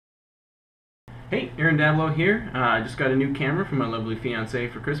Hey, Aaron Dabelow here. I just got a new camera from my lovely fiance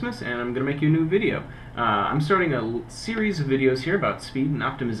for Christmas, and I'm going to make you a new video. I'm starting a series of videos here about speed and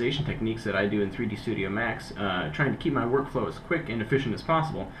optimization techniques that I do in 3D Studio Max, trying to keep my workflow as quick and efficient as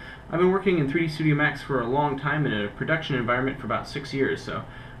possible. I've been working in 3D Studio Max for a long time in a production environment for about 6 years, so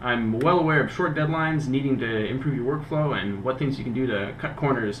I'm well aware of short deadlines, needing to improve your workflow, and what things you can do to cut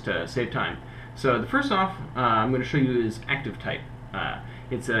corners to save time. So the first off I'm going to show you is active type.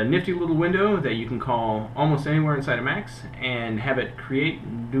 It's a nifty little window that you can call almost anywhere inside of Max and have it create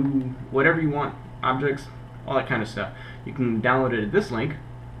and do whatever you want, objects, all that kind of stuff. You can download it at this link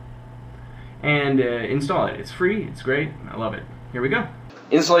and install it. It's free, it's great, I love it. Here we go.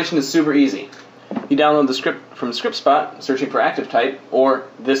 Installation is super easy. You download the script from ScriptSpot, searching for active type, or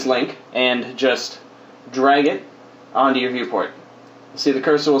this link, and just drag it onto your viewport. See the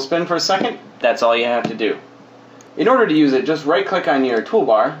cursor will spin for a second? That's all you have to do. In order to use it, just right-click on your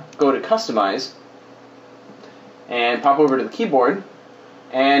toolbar, go to Customize, and pop over to the keyboard,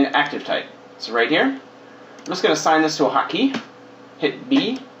 and Active Type. So right here, I'm just going to assign this to a hotkey, hit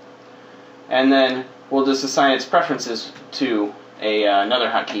B, and then we'll just assign its preferences to another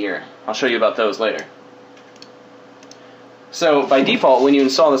hotkey here. I'll show you about those later. So by default, when you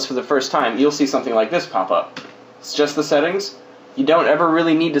install this for the first time, you'll see something like this pop up. It's just the settings. You don't ever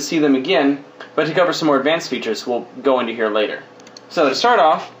really need to see them again, but to cover some more advanced features, we'll go into here later. So to start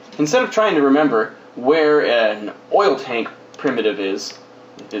off, instead of trying to remember where an oil tank primitive is,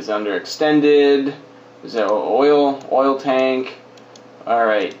 it is under extended, there's an oil tank.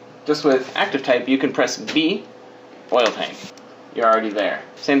 Alright, just with active type you can press B, oil tank. You're already there.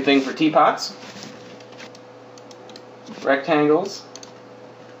 Same thing for teapots, rectangles,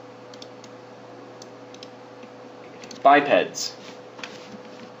 bipeds.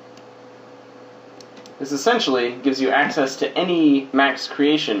 This essentially gives you access to any Max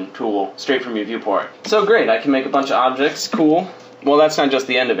creation tool straight from your viewport. So great, I can make a bunch of objects, cool. Well, that's not just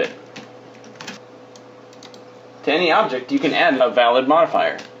the end of it. To any object, you can add a valid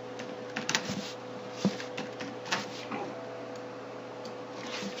modifier.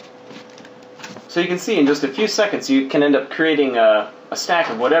 So you can see in just a few seconds you can end up creating a stack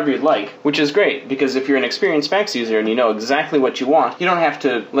of whatever you'd like, which is great because if you're an experienced Max user and you know exactly what you want, you don't have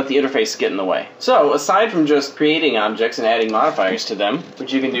to let the interface get in the way. So aside from just creating objects and adding modifiers to them,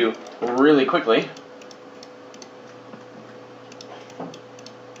 which you can do really quickly,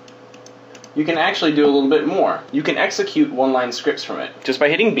 you can actually do a little bit more. You can execute one-line scripts from it. Just by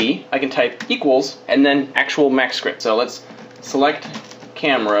hitting B, I can type equals and then actual Max script. So let's select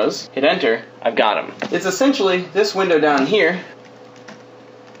cameras, hit enter, I've got them. It's essentially this window down here,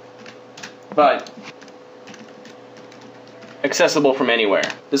 but accessible from anywhere.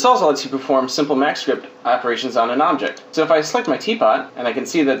 This also lets you perform simple Max script operations on an object. So if I select my teapot, and I can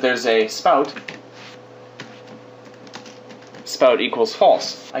see that there's a spout, spout equals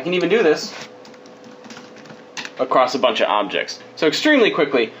false. I can even do this across a bunch of objects. So extremely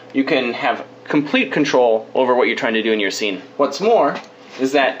quickly, you can have complete control over what you're trying to do in your scene. What's more,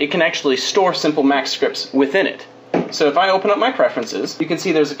 is that it can actually store simple Max scripts within it. So if I open up my preferences, you can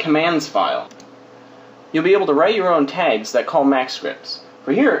see there's a commands file. You'll be able to write your own tags that call Max scripts.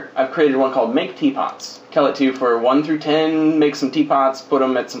 For here, I've created one called Make Teapots. Tell it to, for 1 through 10, make some teapots, put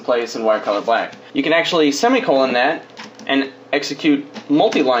them at some place in wire color black. You can actually semicolon that and execute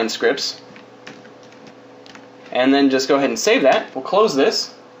multi-line scripts, and then just go ahead and save that. We'll close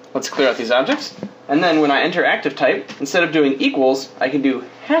this. Let's clear out these objects. And then when I enter active type, instead of doing equals, I can do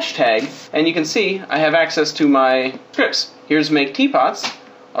hashtag, and you can see I have access to my scripts. Here's make teapots.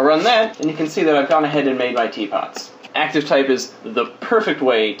 I'll run that, and you can see that I've gone ahead and made my teapots. Active type is the perfect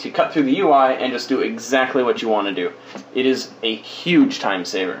way to cut through the UI and just do exactly what you want to do. It is a huge time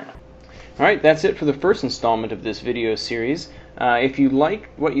saver. Alright, that's it for the first installment of this video series. If you like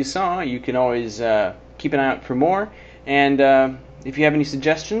what you saw, you can always keep an eye out for more, and if you have any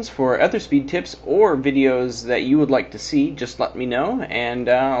suggestions for other speed tips or videos that you would like to see, just let me know, and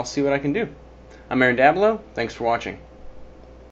I'll see what I can do. I'm Aaron Dabelow. Thanks for watching.